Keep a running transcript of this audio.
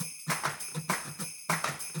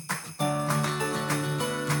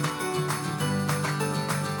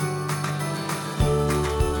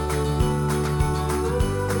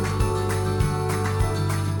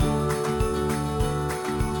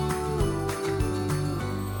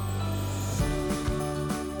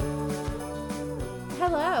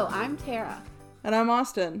Hello, I'm Tara. And I'm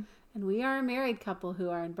Austin. And we are a married couple who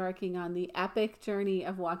are embarking on the epic journey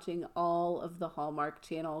of watching all of the Hallmark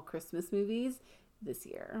Channel Christmas movies this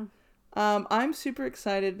year. I'm super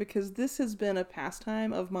excited because this has been a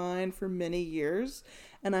pastime of mine for many years,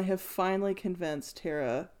 and I have finally convinced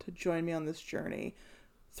Tara to join me on this journey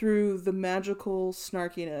through the magical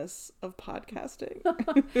snarkiness of podcasting.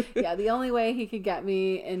 Yeah, the only way he could get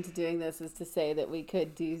me into doing this is to say that we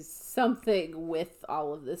could do something with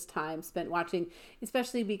all of this time spent watching,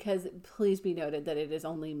 especially because, please be noted that it is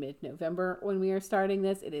only mid-November when we are starting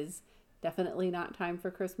this. It is definitely not time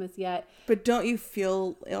for Christmas yet. But don't you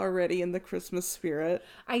feel already in the Christmas spirit?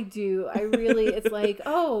 I do. I really, it's like,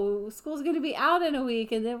 oh, school's going to be out in a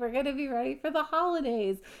week and then we're going to be ready for the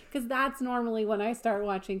holidays. Because that's normally when I start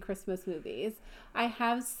watching Christmas movies. I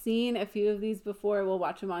have seen a few of these before. We'll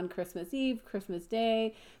watch them on Christmas Eve, Christmas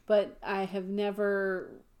Day, but I have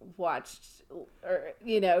never watched, or,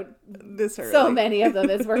 this early. So many of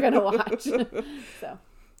them as we're going to watch. So.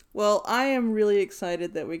 Well, I am really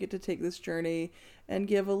excited that we get to take this journey and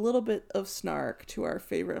give a little bit of snark to our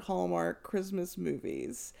favorite Hallmark Christmas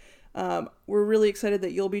movies. We're really excited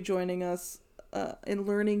that you'll be joining us in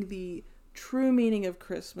learning the true meaning of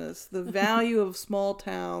Christmas, the value of small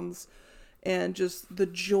towns, and just the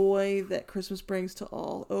joy that Christmas brings to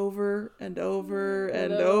all over and over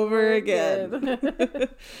and over again.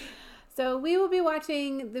 So we will be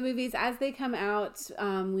watching the movies as they come out.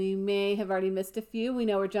 We may have already missed a few. We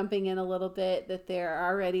know we're jumping in a little bit, that there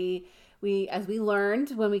are already, as we learned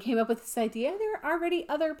when we came up with this idea, there are already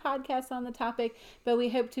other podcasts on the topic, but we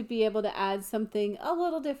hope to be able to add something a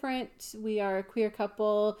little different. We are a queer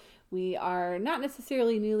couple. We are not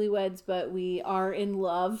necessarily newlyweds, but we are in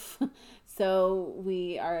love. So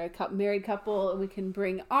we are a married couple, and we can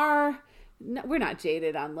bring we're not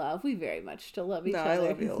jaded on love. We very much still love each other. I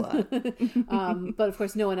love you a lot. But of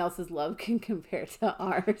course, no one else's love can compare to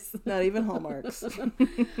ours. Not even Hallmark's.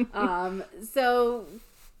 So,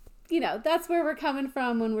 that's where we're coming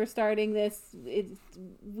from when we're starting this.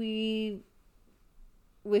 We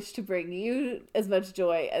wish to bring you as much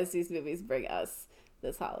joy as these movies bring us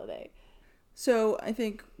this holiday. So I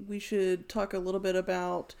think we should talk a little bit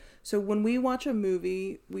about, so when we watch a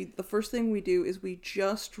movie, the first thing we do is we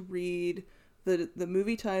just read the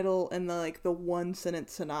movie title and the one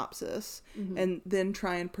sentence synopsis, mm-hmm. and then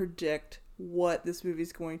try and predict what this movie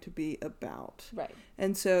is going to be about. Right.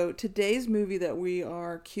 And so today's movie that we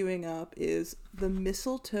are queuing up is The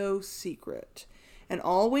Mistletoe Secret. And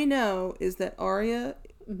all we know is that Aria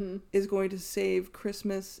mm-hmm. is going to save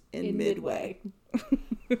Christmas in Midway.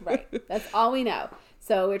 Right. That's all we know.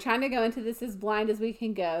 So we're trying to go into this as blind as we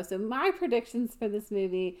can go. So my predictions for this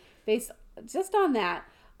movie, based just on that,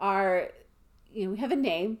 are, we have a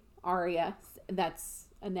name, Aria. That's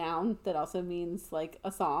a noun that also means like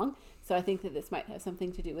a song. So I think that this might have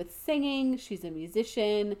something to do with singing. She's a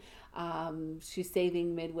musician. She's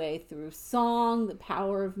saving Midway through song, the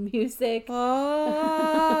power of music.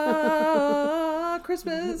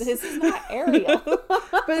 Christmas. This is not Ariel.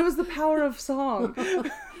 But it was the power of song.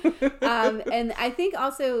 And I think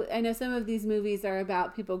also, I know some of these movies are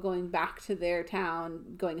about people going back to their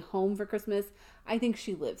town, going home for Christmas. I think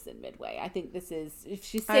she lives in Midway. I think this is, if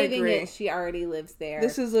she's saving it, she already lives there.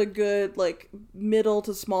 This is a good, middle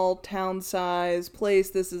to small town size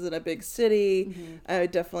place. This isn't a big city. Mm-hmm. I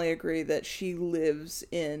definitely agree that she lives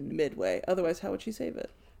in Midway. Otherwise, how would she save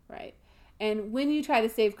it? Right. And when you try to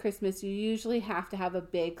save Christmas, you usually have to have a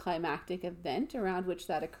big climactic event around which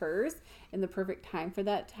that occurs. And the perfect time for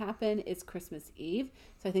that to happen is Christmas Eve.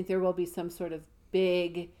 So I think there will be some sort of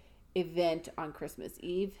big event on Christmas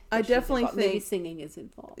Eve. I definitely think maybe singing is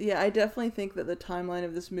involved. Yeah, I definitely think that the timeline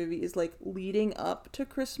of this movie is leading up to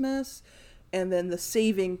Christmas, and then the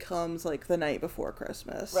saving comes the night before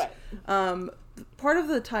Christmas. Right. Part of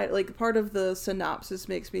the title, part of the synopsis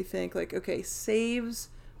makes me think okay, saves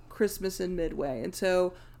Christmas in Midway, and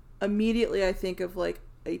so immediately I think of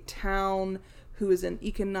a town who is in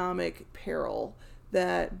economic peril,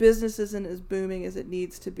 that business isn't as booming as it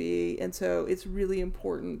needs to be, and so it's really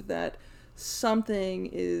important that something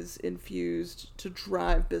is infused to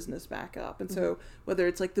drive business back up. And so whether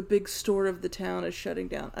it's the big store of the town is shutting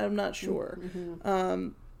down, I'm not sure. Mm-hmm.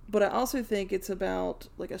 But I also think it's about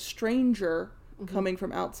a stranger mm-hmm. coming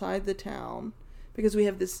from outside the town, because we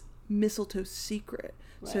have this mistletoe secret.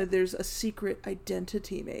 Right. So there's a secret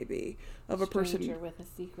identity maybe of a person. Stranger with a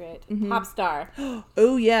secret. Mm-hmm. Pop star.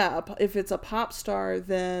 Oh yeah. If it's a pop star,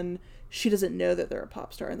 then she doesn't know that they're a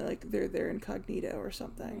pop star, and they're incognito or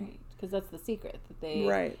something. Right. Because that's the secret that they.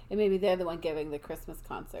 Right. And maybe they're the one giving the Christmas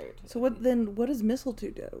concert. So what does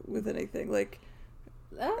mistletoe do with anything?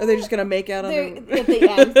 Are they just gonna make out on at the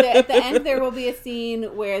end? At the end, there will be a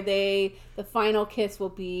scene where the final kiss will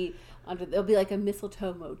be there'll be like a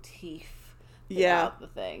mistletoe motif. Yeah, the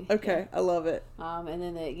thing. Okay, yeah. I love it. And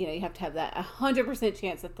then you have to have that 100%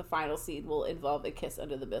 chance that the final scene will involve a kiss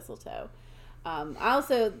under the mistletoe. I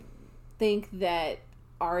also think that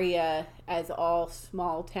Arya, as all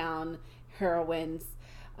small town heroines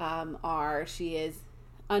she is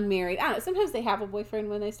unmarried. I don't know. Sometimes they have a boyfriend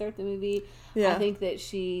when they start the movie. Yeah. I think that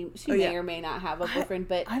she may or may not have a boyfriend,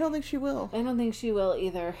 but I don't think she will. I don't think she will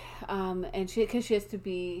either. Because she has to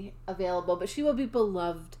be available, but she will be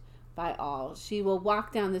beloved by all. She will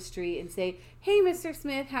walk down the street and say, "Hey, Mr.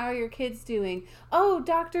 Smith, how are your kids doing? Oh,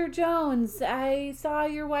 Dr. Jones, I saw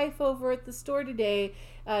your wife over at the store today.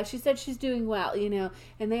 She said she's doing well,"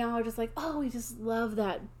 and they all are just like, "Oh, we just love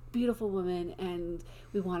that beautiful woman, and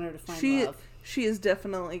we want her to find love." She is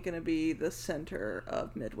definitely going to be the center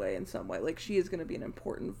of Midway in some way. Like, she is going to be an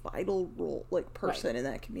important, vital role, person in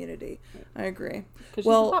that community. Right. I agree. Because she's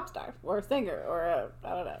a pop star or a singer or I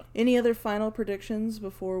don't know. Any other final predictions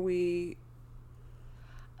before we...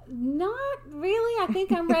 Not really. I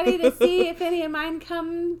think I'm ready to see if any of mine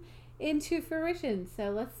come into fruition.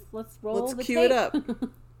 So let's roll the tape. Let's cue it up.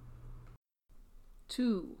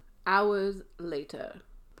 2 hours later.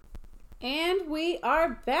 And we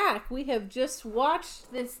are back. We have just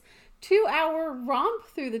watched this 2-hour romp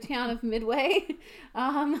through the town of Midway.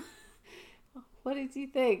 What did you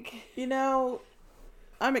think?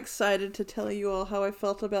 I'm excited to tell you all how I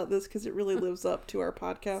felt about this because it really lives up to our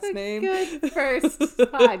podcast name. Good first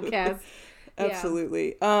podcast.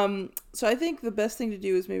 Absolutely. Yeah. So I think the best thing to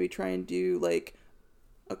do is maybe try and do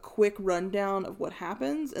a quick rundown of what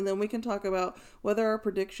happens, and then we can talk about whether our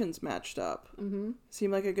predictions matched up. Mm-hmm. Seem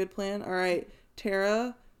like a good plan? All right,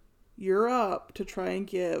 Tara, you're up to try and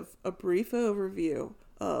give a brief overview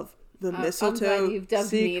of the mistletoe. I'm glad you've dubbed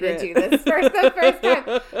secret. Me to do this for the first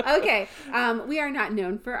time. Okay, we are not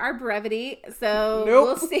known for our brevity, so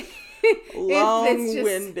we'll see.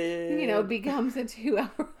 Long-winded. If this becomes a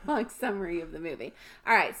 2-hour-long summary of the movie.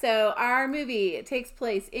 All right, so our movie takes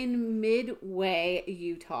place in Midway,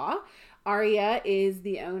 Utah. Arya is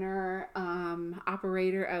the owner,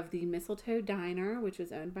 operator of the Mistletoe Diner, which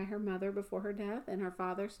was owned by her mother before her death, and her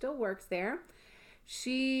father still works there.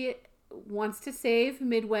 She wants to save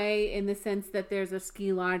Midway in the sense that there's a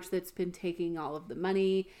ski lodge that's been taking all of the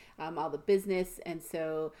money, all the business, and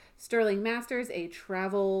so Sterling Masters, a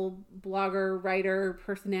travel blogger, writer,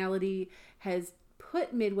 personality, has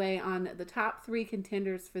put Midway on the top 3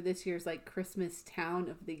 contenders for this year's Christmas Town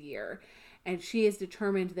of the Year. And she is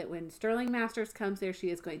determined that when Sterling Masters comes there, she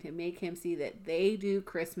is going to make him see that they do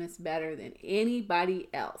Christmas better than anybody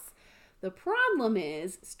else. The problem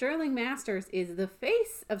is Sterling Masters is the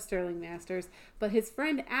face of Sterling Masters, but his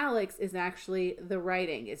friend Alex is actually the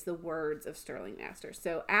writing, is the words of Sterling Masters.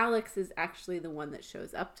 So Alex is actually the one that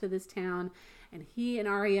shows up to this town, and he and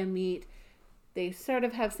Arya meet. They sort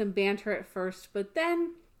of have some banter at first, but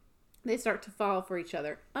then they start to fall for each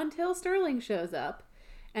other until Sterling shows up.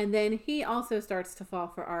 And then he also starts to fall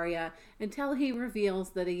for Arya until he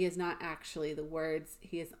reveals that he is not actually the words.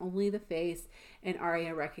 He is only the face. And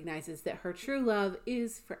Arya recognizes that her true love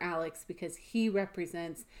is for Alex because he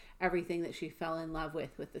represents everything that she fell in love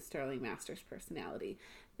with the Sterling Masters personality.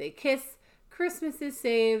 They kiss. Christmas is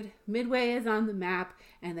saved. Midway is on the map.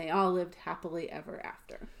 And they all lived happily ever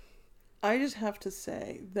after. I just have to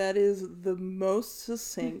say, that is the most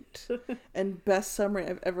succinct and best summary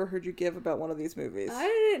I've ever heard you give about one of these movies. I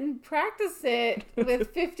didn't practice it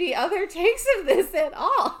with 50 other takes of this at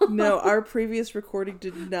all. No, our previous recording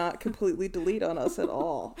did not completely delete on us at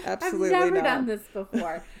all. Absolutely not. I've never done this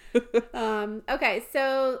before. Okay,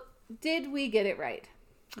 so did we get it right?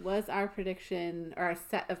 Was our prediction or our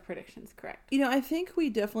set of predictions correct? I think we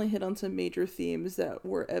definitely hit on some major themes that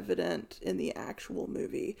were evident in the actual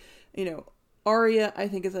movie. Arya, I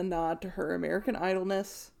think, is a nod to her American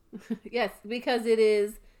Idolness. Yes, because it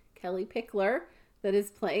is Kelly Pickler that is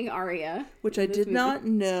playing Arya. Which I did not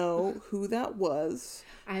know who that was.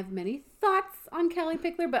 I have many thoughts on Kelly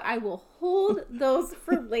Pickler, but I will hold those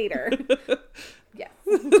for later. Yes.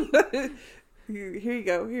 Here you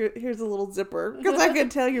go. Here's a little zipper because I can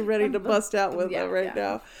tell you're ready to bust out with it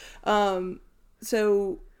now.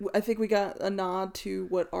 So I think we got a nod to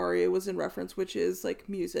what Arya was in reference, which is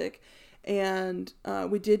music, and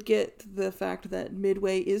we did get the fact that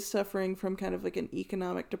Midway is suffering from kind of an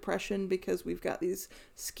economic depression because we've got these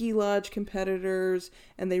ski lodge competitors,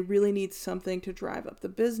 and they really need something to drive up the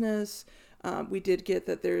business. We did get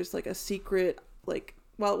that there's a secret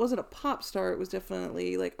while it wasn't a pop star, it was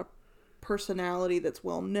definitely a personality that's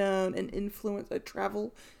well known and influence a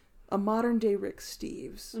travel a modern day Rick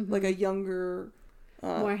Steves, like a younger,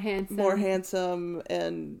 more handsome,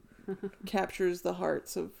 and captures the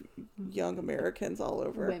hearts of young Americans all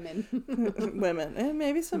over. Women, and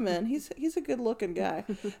maybe some men. He's a good looking guy.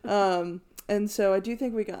 And so I do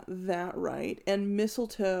think we got that right. And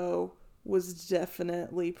mistletoe was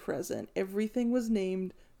definitely present. Everything was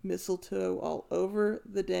named mistletoe all over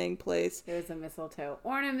the dang place. There was a mistletoe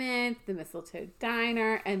ornament, the mistletoe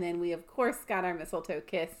diner, and then we of course got our mistletoe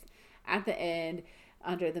kiss at the end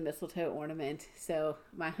under the mistletoe ornament. So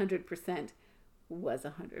my 100% was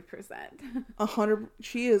 100%.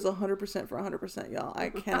 She is 100% for 100%, y'all. I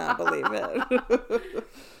cannot believe it.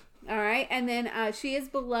 All right, and then she is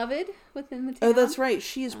beloved within the town. Oh, that's right.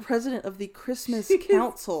 She is president of the Christmas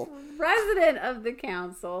Council. President of the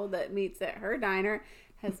council that meets at her diner.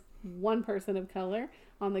 Has one person of color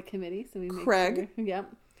on the committee, so we make Craig. Sure,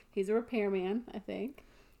 yep, he's a repairman, I think.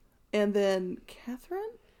 And then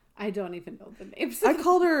Catherine. I don't even know the names. I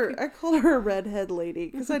called her a redhead lady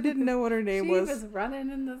because I didn't know what her name was. She was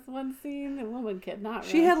running in this one scene. The woman could not run.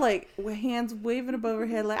 She had like hands waving above her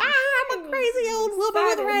head like, I'm a crazy old woman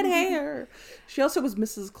with red hair. She also was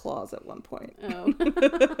Mrs. Claus at one point.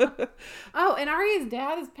 Oh. Oh, and Arya's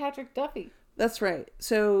dad is Patrick Duffy. That's right.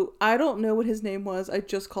 So I don't know what his name was. I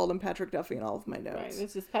just called him Patrick Duffy in all of my notes. Right.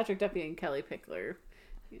 It's just Patrick Duffy and Kelly Pickler.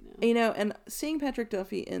 And seeing Patrick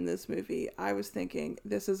Duffy in this movie, I was thinking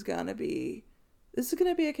this is gonna be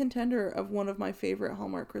a contender of one of my favorite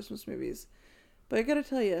Hallmark Christmas movies. But I gotta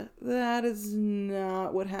tell you, that is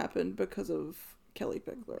not what happened because of Kelly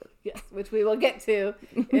Pickler. Yes, which we will get to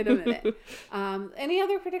in a minute. Any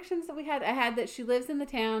other predictions that we had? I had that she lives in the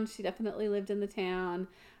town. She definitely lived in the town.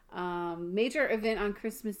 Major event on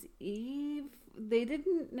Christmas Eve. They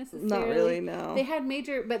didn't necessarily. Not really, no. They had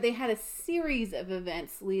but they had a series of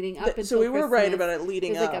events leading up until so we were Christmas. right about it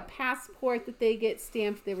leading There's up. like a passport that they get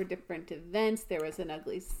stamped. There were different events. There was an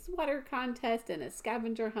ugly sweater contest and a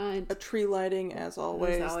scavenger hunt. A tree lighting, as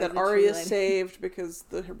always that a Arya tree lighting. saved because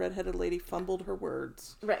the redheaded lady fumbled her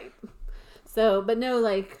words. Right. So, but no,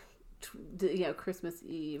 like, Christmas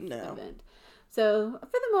Eve event. So,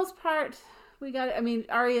 for the most part, we got it. I mean,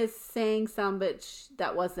 Arya sang some, but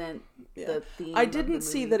that wasn't the theme. I didn't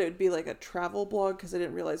see that it would be like a travel blog because I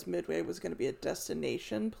didn't realize Midway was going to be a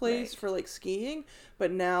destination place for like skiing.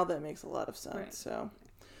 But now that makes a lot of sense. Right. So,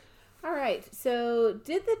 all right. So,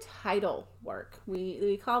 did the title work?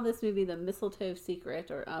 We call this movie The Mistletoe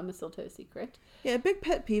Secret or A Mistletoe Secret. Yeah, a big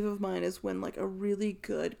pet peeve of mine is when like a really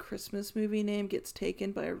good Christmas movie name gets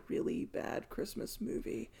taken by a really bad Christmas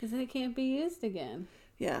movie. Because it can't be used again.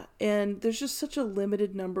 Yeah, and there's just such a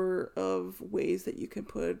limited number of ways that you can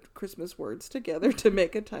put Christmas words together to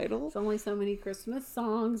make a title. There's only so many Christmas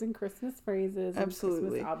songs and Christmas phrases and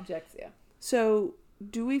Christmas objects, yeah. So,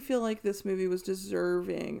 do we feel like this movie was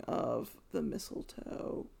deserving of the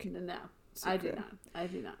mistletoe? No, secret? I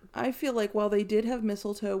do not. I feel like while they did have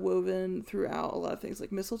mistletoe woven throughout a lot of things,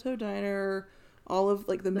 like Mistletoe Diner, all of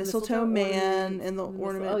like the mistletoe man and the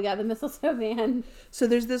ornament. Oh yeah, the mistletoe man. So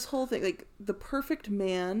there's this whole thing, like the perfect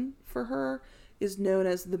man for her is known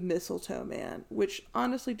as the mistletoe man, which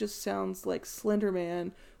honestly just sounds like Slender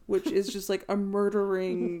Man, which is just like a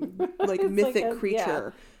murdering like mythic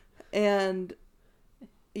creature. Yeah. And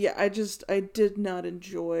yeah, I did not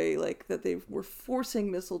enjoy like that they were forcing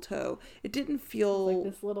mistletoe. It didn't feel like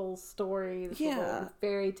this little story, little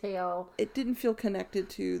fairy tale. It didn't feel connected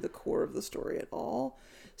to the core of the story at all.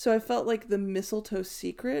 So I felt like the Mistletoe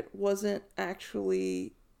Secret wasn't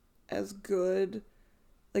actually as good.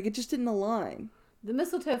 Like it just didn't align. The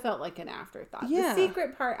mistletoe felt like an afterthought. Yeah. The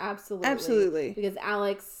secret part, absolutely. Absolutely. Because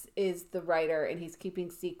Alex is the writer and he's keeping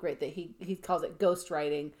secret that he calls it ghost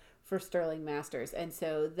writing for Sterling Masters. And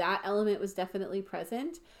so that element was definitely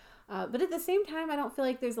present. But at the same time, I don't feel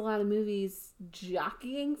like there's a lot of movies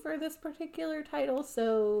jockeying for this particular title.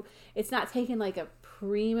 So it's not taken like a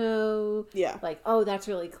primo, like, oh, that's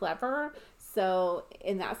really clever. So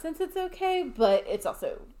in that sense, it's okay, but it's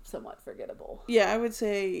also somewhat forgettable. Yeah, I would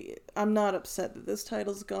say I'm not upset that this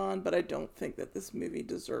title's gone, but I don't think that this movie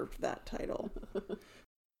deserved that title.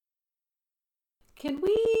 Can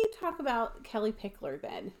we talk about Kelly Pickler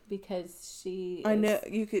then? Because she I know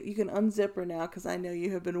you can unzip her now because I know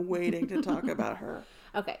you have been waiting to talk about her.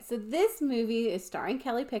 Okay, so this movie is starring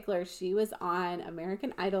Kelly Pickler. She was on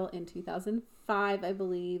American Idol in 2005, I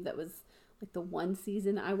believe. That was like the one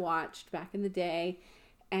season I watched back in the day.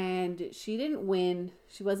 And she didn't win.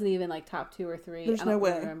 She wasn't even like top 2 or 3. There's no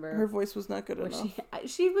way. Remember. Her voice was not good enough.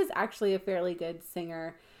 She was actually a fairly good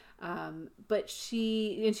singer. But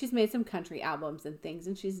she's made some country albums and things,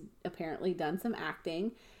 and she's apparently done some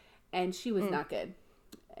acting, and she was not good.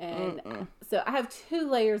 And so I have two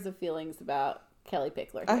layers of feelings about Kelly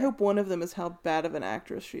Pickler here. I hope one of them is how bad of an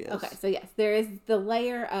actress she is. Okay, so yes, there is the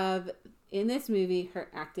layer of, in this movie, her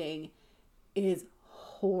acting is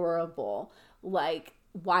horrible. Like,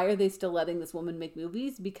 why are they still letting this woman make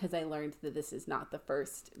movies? Because I learned that this is not the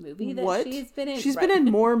first movie that she's been in. She's been in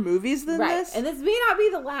more movies than this? And this may not be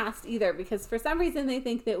the last either, because for some reason they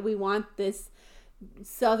think that we want this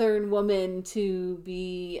Southern woman to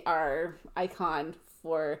be our icon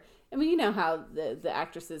for, I mean, you know how the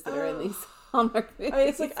actresses that are in these Hallmark movies.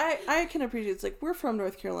 It's like, I can appreciate, it's like, we're from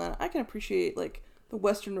North Carolina. I can appreciate, like, the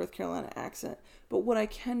Western North Carolina accent. But what I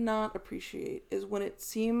cannot appreciate is when it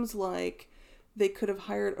seems like they could have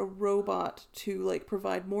hired a robot to, like,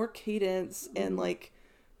 provide more cadence and, like,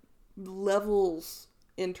 levels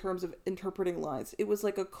in terms of interpreting lines. It was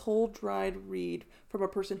like a cold, dried read from a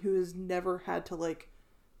person who has never had to, like,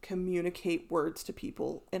 communicate words to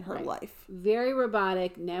people in her life. Very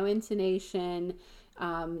robotic, no intonation,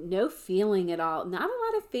 no feeling at all. Not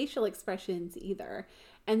a lot of facial expressions either.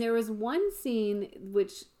 And there was one scene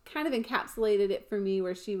which kind of encapsulated it for me,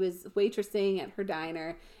 where she was waitressing at her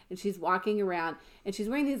diner and she's walking around and she's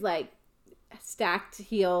wearing these like stacked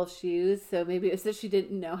heel shoes. So maybe it was that she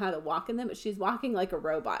didn't know how to walk in them, but she's walking like a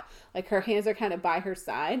robot. Like her hands are kind of by her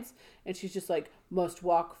sides and she's just like, must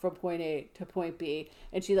walk from point A to point B.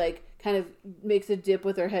 And she like kind of makes a dip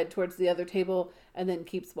with her head towards the other table and then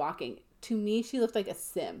keeps walking. To me, she looked like a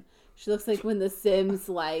Sim. She looks like when the Sims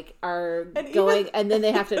like are going and then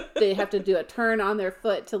they have to do a turn on their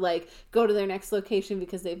foot to like go to their next location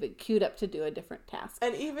because they've been queued up to do a different task.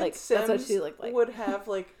 And even like, Sims that's what she looked like. would have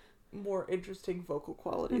like more interesting vocal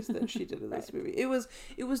qualities than she did in this movie. It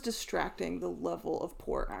was distracting, the level of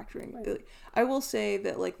poor acting. Right. I will say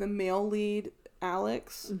that like the male lead,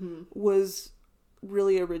 Alex, was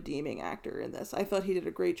really a redeeming actor in this. I thought he did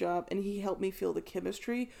a great job and he helped me feel the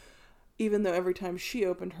chemistry. Even though every time she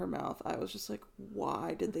opened her mouth, I was just like,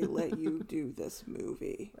 why did they let you do this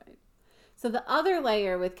movie? Right. So the other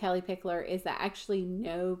layer with Kelly Pickler is that I actually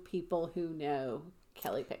know people who know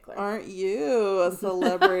Kelly Pickler. Aren't you a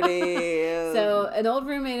celebrity? So an old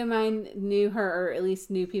roommate of mine knew her, or at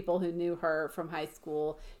least knew people who knew her from high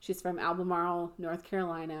school. She's from Albemarle, North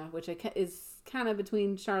Carolina, which is kind of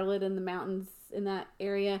between Charlotte and the mountains in that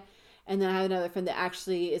area. And then I have another friend that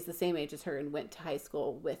actually is the same age as her and went to high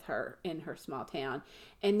school with her in her small town.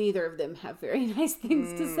 And neither of them have very nice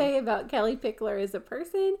things to say about Kelly Pickler as a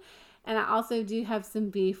person. And I also do have some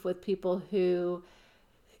beef with people who,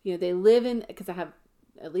 you know, they live in, because I have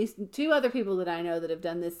at least two other people that I know that have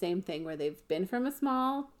done this same thing, where they've been from a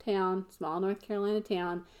small town, small North Carolina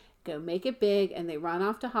town, go make it big, and they run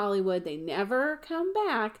off to Hollywood. They never come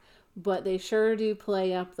back. But they sure do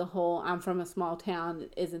play up the whole, I'm from a small town,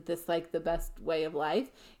 isn't this like the best way of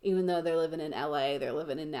life? Even though they're living in LA, they're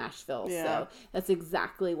living in Nashville. Yeah. So that's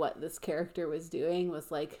exactly what this character was doing, was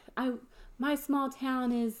like, my small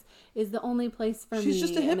town is the only place for me. She's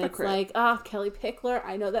just a hypocrite. And it's like, Kelly Pickler,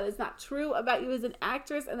 I know that is not true about you as an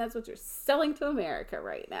actress, and that's what you're selling to America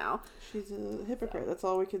right now. She's a hypocrite. So. That's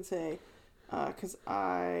all we can say. Because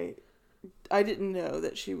I didn't know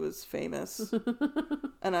that she was famous.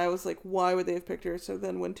 And I was like, why would they have picked her? So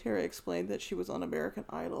then when Tara explained that she was on American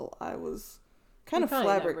Idol, I was kind of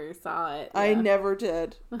flabbergasted. Never saw it. Yeah. I never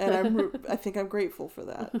did. And I think I'm grateful for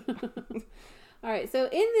that. All right. So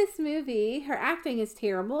in this movie, her acting is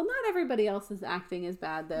terrible. Not everybody else's acting is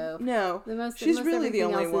bad, though. No. She's really the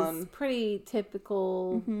only one. Is pretty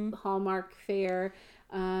typical Hallmark fare.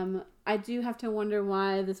 I do have to wonder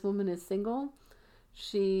why this woman is single.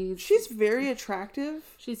 She's very attractive.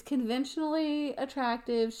 She's conventionally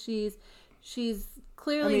attractive. She's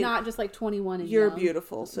clearly not just like 21 and you're young.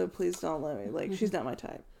 Beautiful, so please don't let me, like, she's not my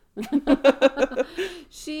type.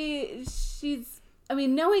 she's I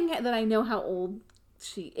mean, knowing that I know how old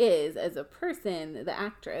she is as a person, the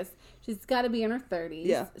actress, she's got to be in her 30s.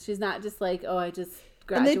 Yeah. She's not just like, I just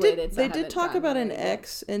graduated. And they did talk about an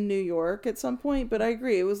ex in New York at some point, but I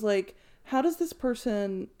agree. It was like, how does this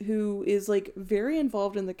person who is like very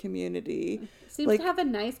involved in the community seems to have a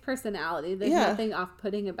nice personality? There's nothing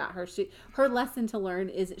off-putting about her. Her lesson to learn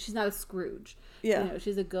is she's not a Scrooge. Yeah, you know,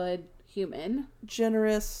 she's a good human,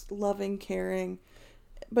 generous, loving, caring.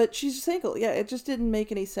 But she's single. Yeah, it just didn't make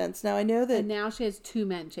any sense. Now I know that. And now she has two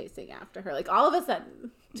men chasing after her. Like all of a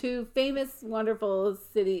sudden, two famous, wonderful,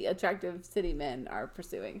 attractive city men are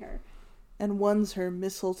pursuing her. And one's her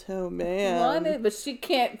mistletoe man. But she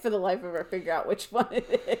can't for the life of her figure out which one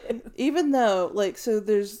it is. Even though, like, so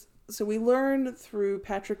we learned through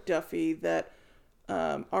Patrick Duffy that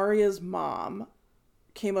Aria's mom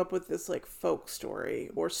came up with this like folk story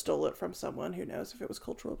or stole it from someone. Who knows if it was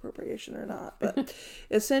cultural appropriation or not, but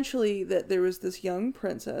essentially that there was this young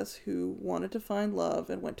princess who wanted to find love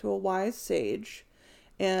and went to a wise sage,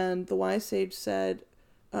 and the wise sage said,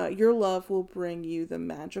 your love will bring you the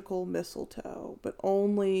magical mistletoe, but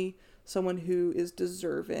only someone who is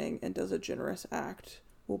deserving and does a generous act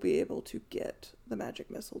will be able to get the magic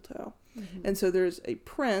mistletoe. Mm-hmm. And so there's a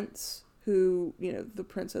prince who, you know, the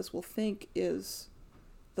princess will think is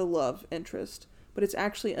the love interest, but it's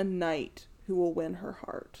actually a knight who will win her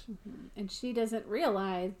heart. Mm-hmm. And she doesn't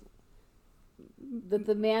realize that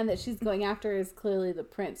the man that she's going after is clearly the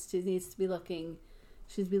prince. She needs to be looking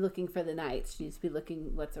for the knight. She needs to be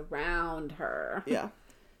looking what's around her. Yeah.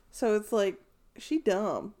 So it's like, she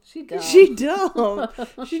dumb. She dumb.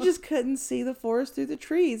 She just couldn't see the forest through the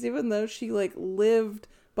trees, even though she like lived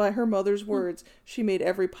by her mother's words. She made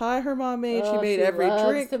every pie her mom made. She made every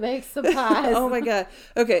drink. To make some pies. Oh my God.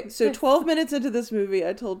 Okay, so 12 minutes into this movie,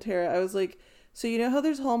 I told Tara, I was like, so you know how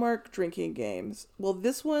there's Hallmark drinking games? Well,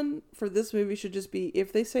 this one for this movie should just be,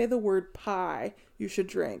 if they say the word pie, you should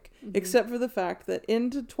drink. Mm-hmm. Except for the fact that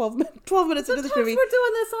into 12 minutes into this movie, we're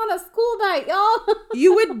doing this on a school night, y'all.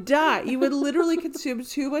 You would die. You would literally consume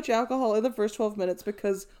too much alcohol in the first 12 minutes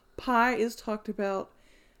because pie is talked about.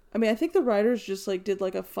 I mean, I think the writers just like did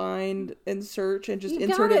like a find and search and just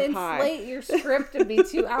inserted pie. You gotta inflate your script to be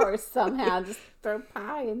 2 hours somehow. Just throw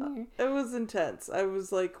pie in there. It was intense. I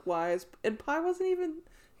was like, why is... And pie wasn't even,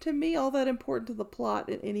 to me, all that important to the plot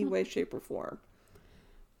in any way, shape, or form.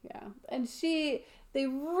 Yeah. And they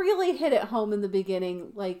really hit it home in the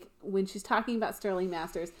beginning, like when she's talking about Sterling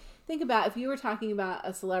Masters. Think about if you were talking about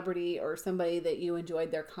a celebrity or somebody that you enjoyed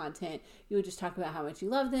their content, you would just talk about how much you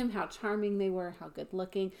loved them, how charming they were, how good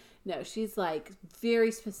looking. No, she's like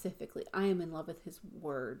very specifically, I am in love with his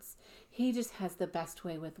words. He just has the best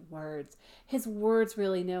way with words. His words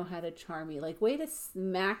really know how to charm me. Like, way to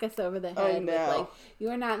smack us over the head with like, you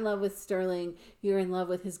are not in love with Sterling, you're in love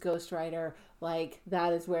with his ghostwriter. Like,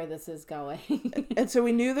 that is where this is going. And so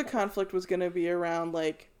we knew the conflict was going to be around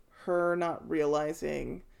like her not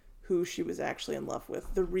realizing who she was actually in love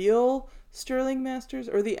with, the real Sterling Masters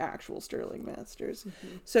or the actual Sterling Masters.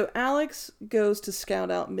 Mm-hmm. So Alex goes to scout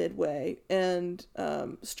out Midway, and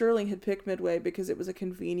Sterling had picked Midway because it was a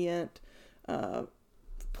convenient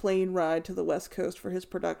plane ride to the West Coast for his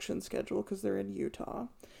production schedule because they're in Utah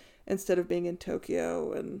instead of being in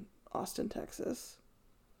Tokyo and Austin, Texas.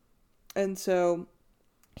 And so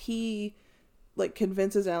he like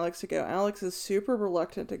convinces Alex to go. Alex is super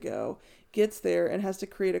reluctant to go, gets there and has to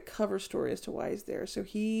create a cover story as to why he's there. So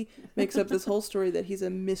he makes up this whole story that he's a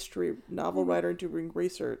mystery novel writer doing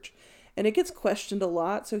research. And it gets questioned a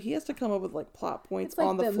lot, so he has to come up with like plot points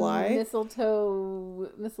on the fly. Mistletoe.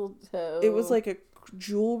 It was like a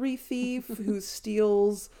jewelry thief who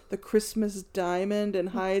steals the Christmas diamond and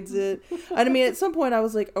hides it. And I mean, at some point I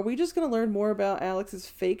was like, are we just going to learn more about Alex's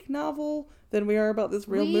fake novel than we are about this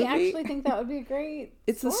real movie? We actually think that would be a great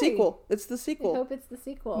It's story. the sequel. It's the sequel. I hope it's the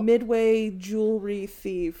sequel. Midway jewelry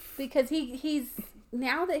thief. Because he's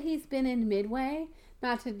now that he's been in Midway,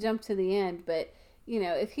 not to jump to the end, but you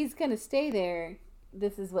know, if he's going to stay there,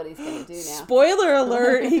 this is what he's going to do now. Spoiler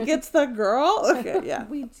alert, he gets the girl? Okay, yeah.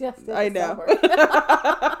 We just did I know.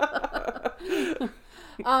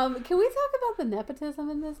 Can we talk about the nepotism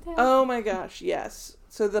in this town? Oh my gosh, yes.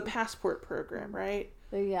 So the passport program, right?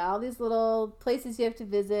 So yeah, all these little places you have to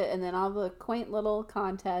visit, and then all the quaint little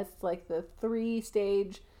contests, like the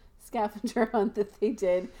 3-stage scavenger hunt that they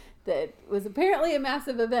did that was apparently a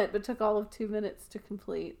massive event, but took all of 2 minutes to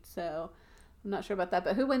complete. So I'm not sure about that,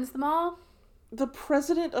 but who wins them all? The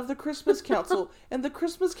president of the Christmas Council. And the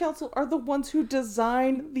Christmas Council are the ones who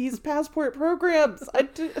design these passport programs. And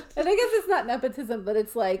I guess it's not nepotism, but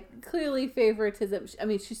it's like clearly favoritism. I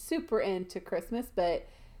mean, she's super into Christmas, but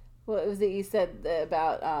what was it you said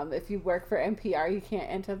about if you work for NPR, you can't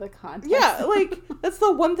enter the contest? Yeah, like, that's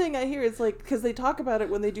the one thing I hear. It's like, because they talk about it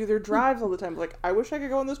when they do their drives all the time. Like, I wish I could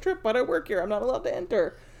go on this trip, but I work here. I'm not allowed to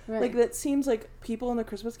enter. Right. Like, that seems like people in the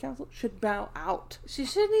Christmas Council should bow out. She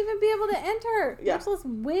shouldn't even be able to enter. Yeah. Let's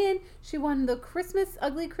win. She won the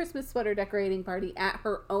ugly Christmas sweater decorating party at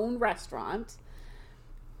her own restaurant.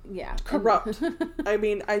 Yeah. Corrupt. I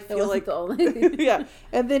mean, I feel like... the only... Yeah.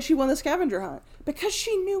 And then she won the scavenger hunt because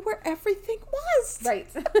she knew where everything was. Right.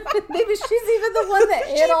 Maybe she's even the one that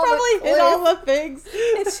hit all the things.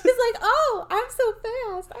 And she's like, oh, I'm so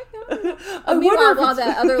fast. I know. Meanwhile, while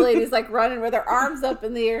that other lady's like running with her arms up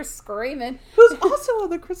in the air screaming. Who's also on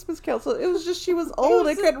the Christmas Council. It was just she was old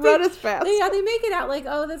and couldn't run as fast. Yeah, they make it out like,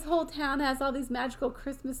 oh, this whole town has all these magical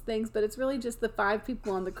Christmas things, but it's really just the 5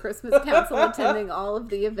 people on the Christmas Council attending all of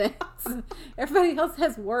the events. Everybody else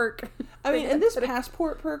has work. I mean, in this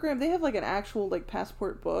passport program, they have like an actual like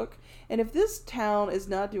passport book. And if this town is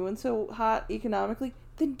not doing so hot economically,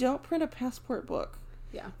 then don't print a passport book.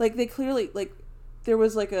 Yeah. Like they clearly like there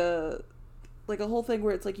was like a whole thing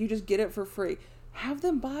where it's like you just get it for free. Have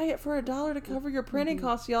them buy it for $1 to cover your printing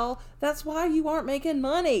costs, y'all. That's why you aren't making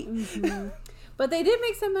money. Mm-hmm. But they did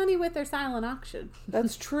make some money with their silent auction.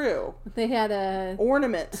 That's true. They had a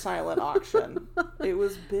ornament silent auction. It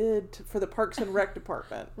was bid for the Parks and Rec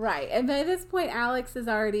department. Right. And by this point, Alex is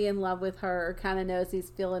already in love with her, kind of knows he's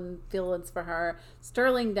feeling feelings for her.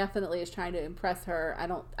 Sterling definitely is trying to impress her.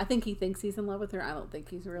 I think he thinks he's in love with her. I don't think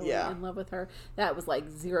he's really in love with her. That was like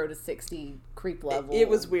 0 to 60 creep level. It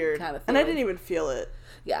was weird. Kind of and I didn't even feel it.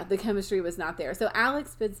 Yeah, the chemistry was not there. So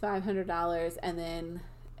Alex bids $500, and then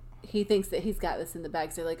he thinks that he's got this in the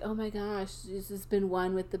bag. So they're like, oh my gosh, this has been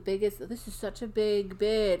won with the biggest. This is such a big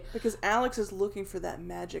bid. Because Alex is looking for that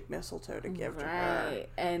magic mistletoe to give to her. Right.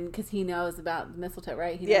 And because he knows about the mistletoe,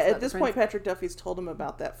 right? He knows yeah, about at this point, Patrick Duffy's told him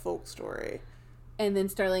about that folk story. And then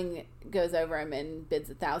Sterling goes over him and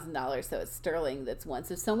bids $1,000. So it's Sterling that's won.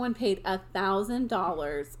 So someone paid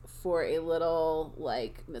 $1,000 for a little,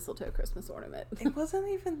 like, mistletoe Christmas ornament. It wasn't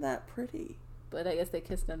even that pretty. But I guess they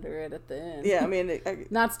kissed under it at the end. Yeah, I mean...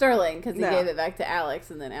 Not Sterling, because he gave it back to Alex,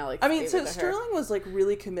 and then Alex gave it to Sterling was, like,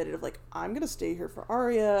 really committed of, like, I'm going to stay here for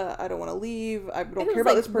Arya. I don't want to leave. I don't care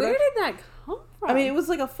about about this production. Where did that come from? I mean, it was,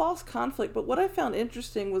 like, a false conflict. But what I found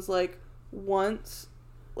interesting was, like, once,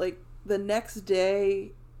 like, the next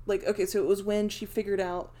day... Like, okay, so it was when she figured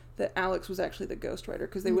out that Alex was actually the ghostwriter,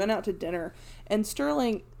 because they went out to dinner, and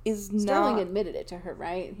Sterling admitted it to her,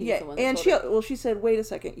 right? He's the one that she said, wait a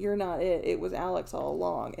second, you're not it. It was Alex all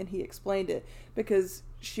along. And he explained it, because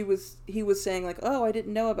he was saying, like, oh, I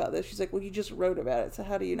didn't know about this. She's like, well, you just wrote about it, so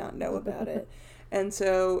how do you not know about it? And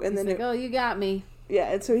so, and he's then like, oh, you got me.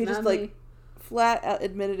 Yeah, and so he just, like, me. flat out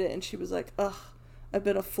admitted it, and she was like, ugh, I've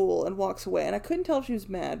been a fool, and walks away. And I couldn't tell if she was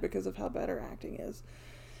mad because of how bad her acting is.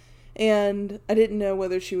 And I didn't know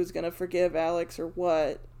whether she was going to forgive Alex or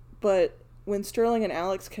what, but when Sterling and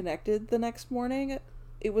Alex connected the next morning,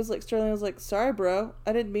 it was like Sterling was like, sorry, bro,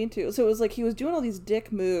 I didn't mean to. So it was like he was doing all these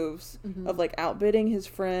dick moves of, like, outbidding his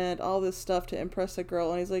friend, all this stuff to impress a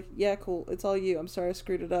girl, and he's like, yeah, cool, it's all you. I'm sorry I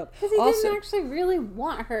screwed it up. Because he didn't actually really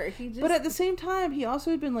want her. But at the same time, he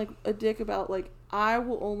also had been, like, a dick about, like, I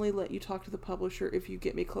will only let you talk to the publisher if you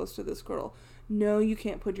get me close to this girl. No, you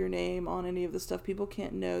can't put your name on any of the stuff. People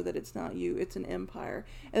can't know that it's not you. It's an empire.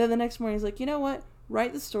 And then the next morning, he's like, you know what?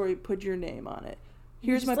 Write the story. Put your name on it.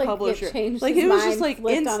 Here's my publisher. Like, it was just, like,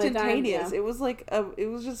 instantaneous. It was like, it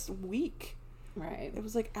was just weak. Right. It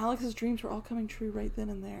was like Alex's dreams were all coming true right then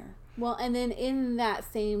and there. Well, and then in that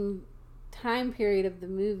same time period of the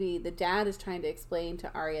movie, the dad is trying to explain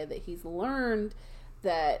to Arya that he's learned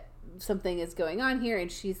that something is going on here,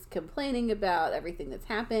 and she's complaining about everything that's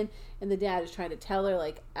happened, and the dad is trying to tell her,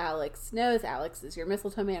 like, Alex knows, Alex is your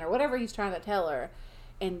mistletoe man, or whatever he's trying to tell her,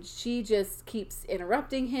 and she just keeps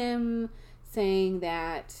interrupting him, saying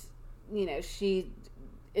that, you know, she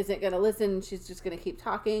isn't going to listen, she's just going to keep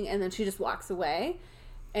talking, and then she just walks away.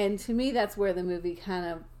 And to me, that's where the movie kind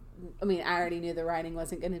of, I mean, I already knew the writing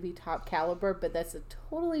wasn't going to be top caliber, but that's a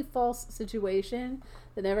totally false situation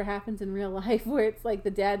that never happens in real life, where it's like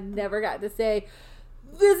the dad never got to say,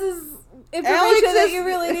 this is information that you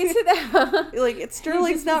really need to know. Like, it's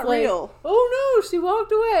Sterling's not like, real. Oh no, she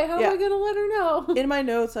walked away. How am I going to let her know? In my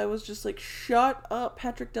notes, I was just like, shut up,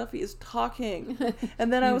 Patrick Duffy is talking.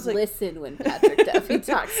 And then I was like, listen when Patrick Duffy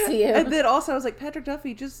talks to you. And then also I was like, Patrick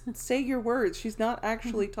Duffy, just say your words. She's not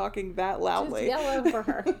actually talking that loudly. Just yell over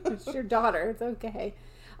her. It's your daughter. It's okay.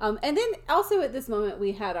 And then also at this moment,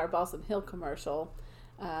 we had our Balsam Hill commercial.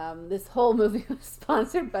 This whole movie was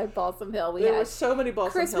sponsored by Balsam Hill. There were so many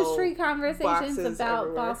Balsam Christmas Hill tree conversations about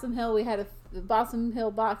everywhere. Balsam Hill. We had the Balsam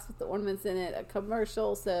Hill box with the ornaments in it, a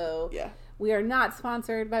commercial. So yeah, we are not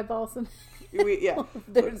sponsored by Balsam Hill.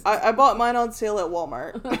 I bought mine on sale at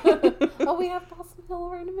Walmart. Oh, we have Balsam Hill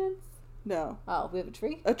ornaments? No. Oh, we have a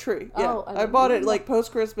tree? A tree, yeah. Oh, I bought it like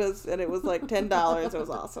post-Christmas, and it was like $10. It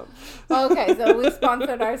was awesome. Okay, so we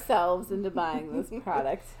sponsored ourselves into buying this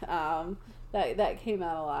product. That came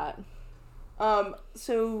out a lot.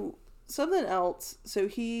 So something else. So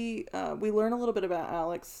we learn a little bit about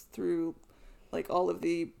Alex through, like, all of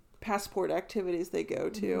the passport activities they go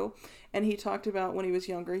to. And he talked about when he was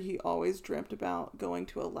younger, he always dreamt about going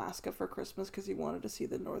to Alaska for Christmas because he wanted to see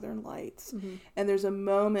the Northern Lights. And there's a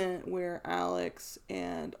moment where Alex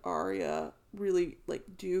and Arya really, like,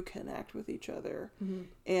 do connect with each other.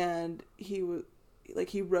 And he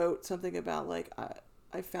wrote something about, like,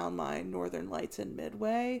 I found my Northern Lights in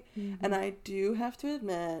Midway. Mm-hmm. And I do have to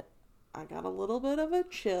admit, I got a little bit of a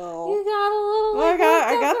chill. You got a little. I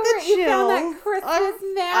got the chill. You found that Christmas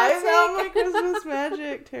magic. I found my Christmas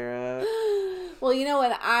magic, Tara. Well, you know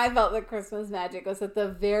when I felt the Christmas magic was at the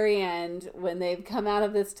very end when they've come out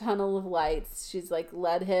of this tunnel of lights. She's like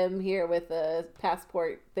led him here with a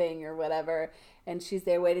passport thing or whatever, and she's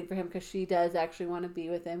there waiting for him because she does actually want to be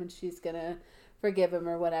with him, and she's gonna forgive him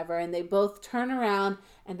or whatever. And they both turn around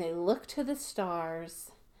and they look to the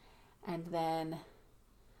stars, and then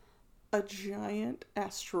a giant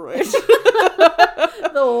asteroid.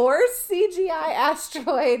 The worst CGI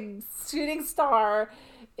asteroid shooting star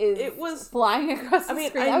was flying across the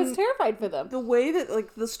screen. I was terrified for them. The way that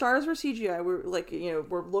like the stars were CGI, we're like,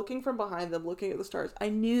 we're looking from behind them, looking at the stars. I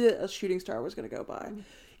knew that a shooting star was going to go by. Mm-hmm.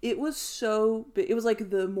 It was so big. It was like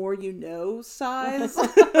the more you know size.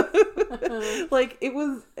 Like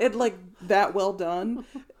it like that well done.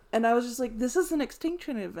 And I was just like, this is an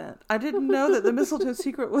extinction event. I didn't know that the mistletoe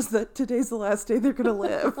secret was that today's the last day they're going to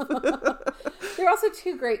live. There are also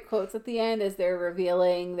two great quotes at the end as they're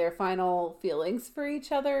revealing their final feelings for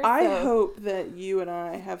each other. I hope that you and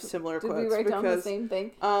I have similar quotes. Did we write down the same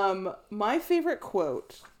thing? My favorite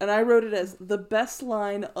quote, and I wrote it as the best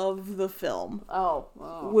line of the film,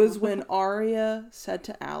 was when Arya said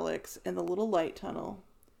to Alex in the little light tunnel,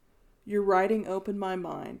 "Your writing opened my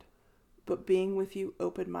mind. But being with you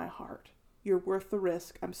opened my heart. You're worth the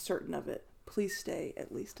risk. I'm certain of it. Please stay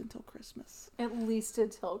at least until Christmas." At least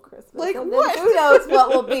until Christmas. Like, and what? Who knows what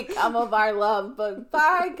will become of our love, but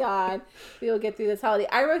by God, we will get through this holiday.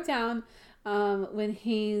 I wrote down when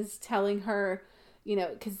he's telling her,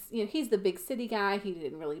 because he's the big city guy. He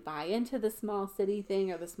didn't really buy into the small city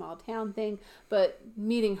thing or the small town thing, but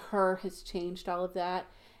meeting her has changed all of that.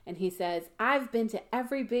 And he says, "I've been to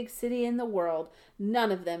every big city in the world.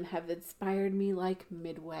 None of them have inspired me like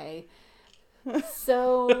Midway."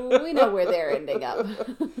 So we know where they're ending up.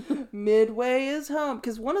 Midway is home.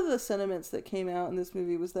 Because one of the sentiments that came out in this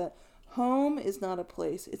movie was that home is not a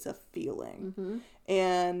place, it's a feeling. Mm-hmm.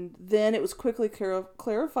 And then it was quickly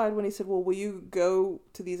clarified when he said, "Well, will you go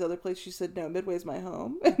to these other places?" She said, "No, Midway's my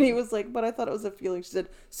home." And he was like, "But I thought it was a feeling." She said,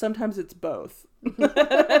 "Sometimes it's both."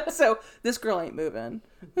 So this girl ain't moving.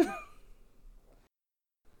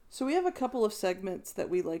 So we have a couple of segments that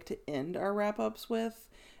we like to end our wrap-ups with.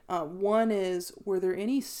 One is, were there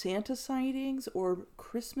any Santa sightings or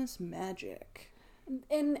Christmas magic?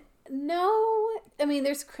 And no, I mean,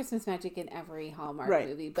 there's Christmas magic in every Hallmark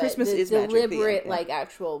movie, but Christmas is deliberate, magic,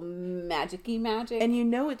 actual magic-y magic.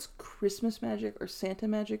 And it's Christmas magic or Santa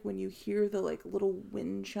magic when you hear the little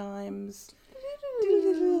wind chimes.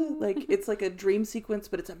 Like it's like a dream sequence,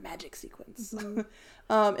 but it's a magic sequence. Mm-hmm.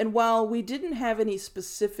 And while we didn't have any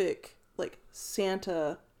specific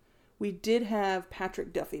Santa, we did have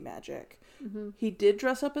Patrick Duffy magic. Mm-hmm. He did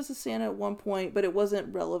dress up as a Santa at one point, but it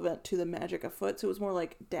wasn't relevant to the magic afoot. So it was more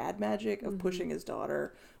like dad magic of pushing his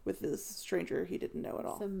daughter with this stranger he didn't know at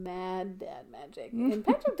all. Some mad dad magic. And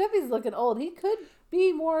Patrick Duffy's looking old. He could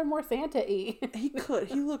be more and more Santa-y. He could.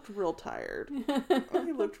 He looked real tired.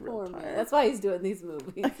 Poor man. That's why he's doing these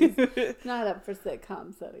movies. He's not up for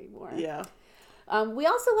sitcoms anymore. Yeah. We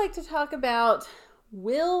also like to talk about,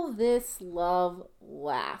 will this love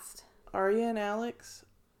last? Arya and Alex,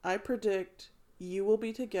 I predict you will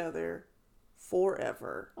be together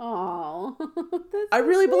forever. Oh, I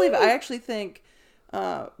really believe it. I actually think,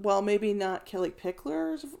 while maybe not Kelly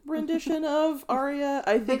Pickler's rendition of Arya,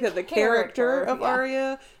 I think that the character of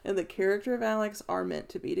Arya and the character of Alex are meant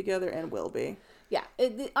to be together and will be. Yeah,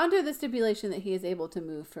 under the stipulation that he is able to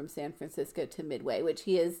move from San Francisco to Midway, which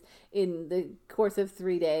he is in the course of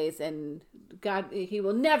 3 days, and God, he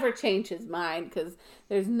will never change his mind because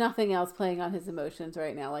there's nothing else playing on his emotions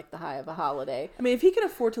right now like the high of a holiday. I mean, if he can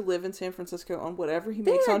afford to live in San Francisco on whatever he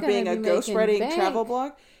makes on being a ghostwriting travel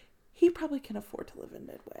blog, he probably can afford to live in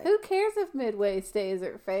Midway. Who cares if Midway stays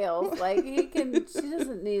or fails?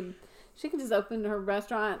 She can just open her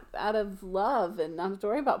restaurant out of love and not have to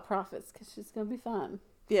worry about profits because she's going to be fun.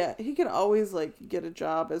 Yeah, he can always get a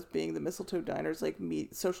job as being the Mistletoe Diner's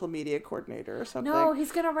social media coordinator or something. No,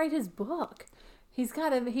 he's going to write his book. He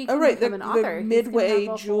can become an author. The Midway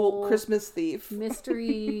Jewel Christmas Thief.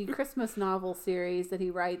 Mystery Christmas novel series that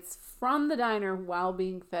he writes from the diner while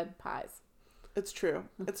being fed pies. It's true.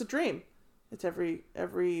 It's a dream. It's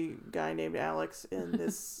every guy named Alex in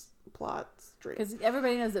this plot's dream. Because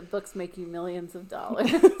everybody knows that books make you millions of dollars.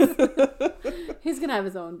 He's going to have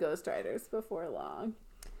his own ghostwriters before long.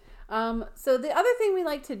 So the other thing we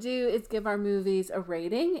like to do is give our movies a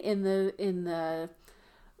rating in the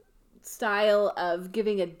style of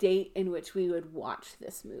giving a date in which we would watch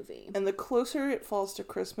this movie. And the closer it falls to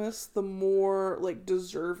Christmas, the more like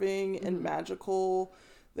deserving and magical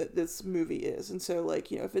that this movie is. And so, like,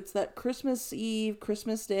 you know, if it's that Christmas Eve,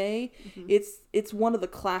 Christmas Day, it's one of the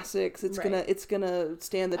classics. It's gonna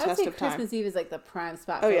stand the test of time. Christmas Eve is like the prime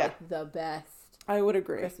spot for like the best I would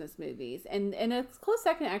agree. Christmas movies. And a close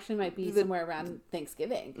second actually might be somewhere around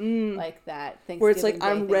Thanksgiving. Like that Thanksgiving where it's like, Day,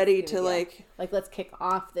 I'm ready to like let's kick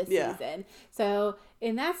off this season. So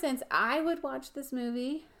in that sense, I would watch this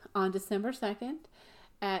movie on December 2nd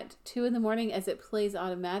at 2 a.m. as it plays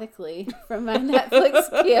automatically from my Netflix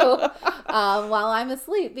queue while I'm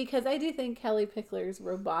asleep, because I do think Kelly Pickler's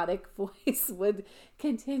robotic voice would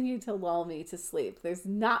continue to lull me to sleep. There's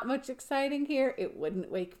not much exciting here. It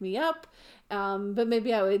wouldn't wake me up, but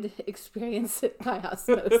maybe I would experience it by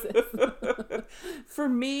osmosis. For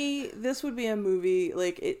me, this would be a movie,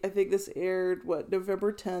 like, I think this aired,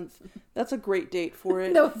 November 10th. That's a great date for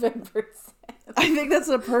it. November 10th. I think that's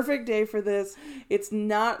a perfect day for this. It's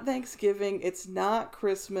not Thanksgiving. It's not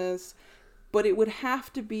Christmas. But it would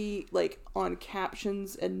have to be, like, on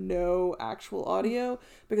captions and no actual audio,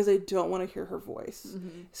 because I don't want to hear her voice.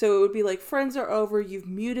 So it would be like, friends are over, you've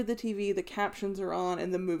muted the TV, the captions are on,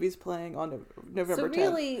 and the movie's playing on November 10th. So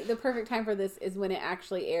really, the perfect time for this is when it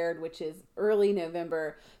actually aired, which is early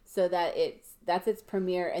November, so that that's its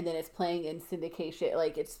premiere, and then it's playing in syndication,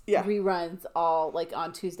 like it's reruns all like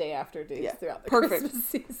on Tuesday afternoons throughout the Christmas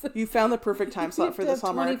season. You found the perfect time slot for this,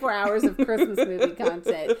 Hallmark. 24 hours of Christmas movie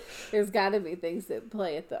content. There's got to be things that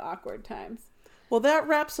play at the awkward times. Well, that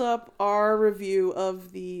wraps up our review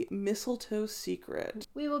of The Mistletoe Secret.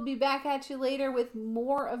 We will be back at you later with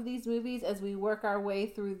more of these movies as we work our way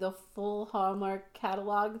through the full Hallmark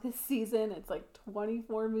catalog this season. It's like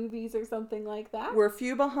 24 movies or something like that. We're a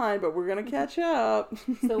few behind, but we're going to catch up.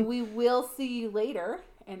 So we will see you later.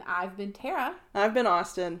 And I've been Tara. I've been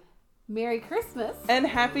Austin. Merry Christmas. And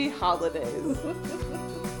happy holidays.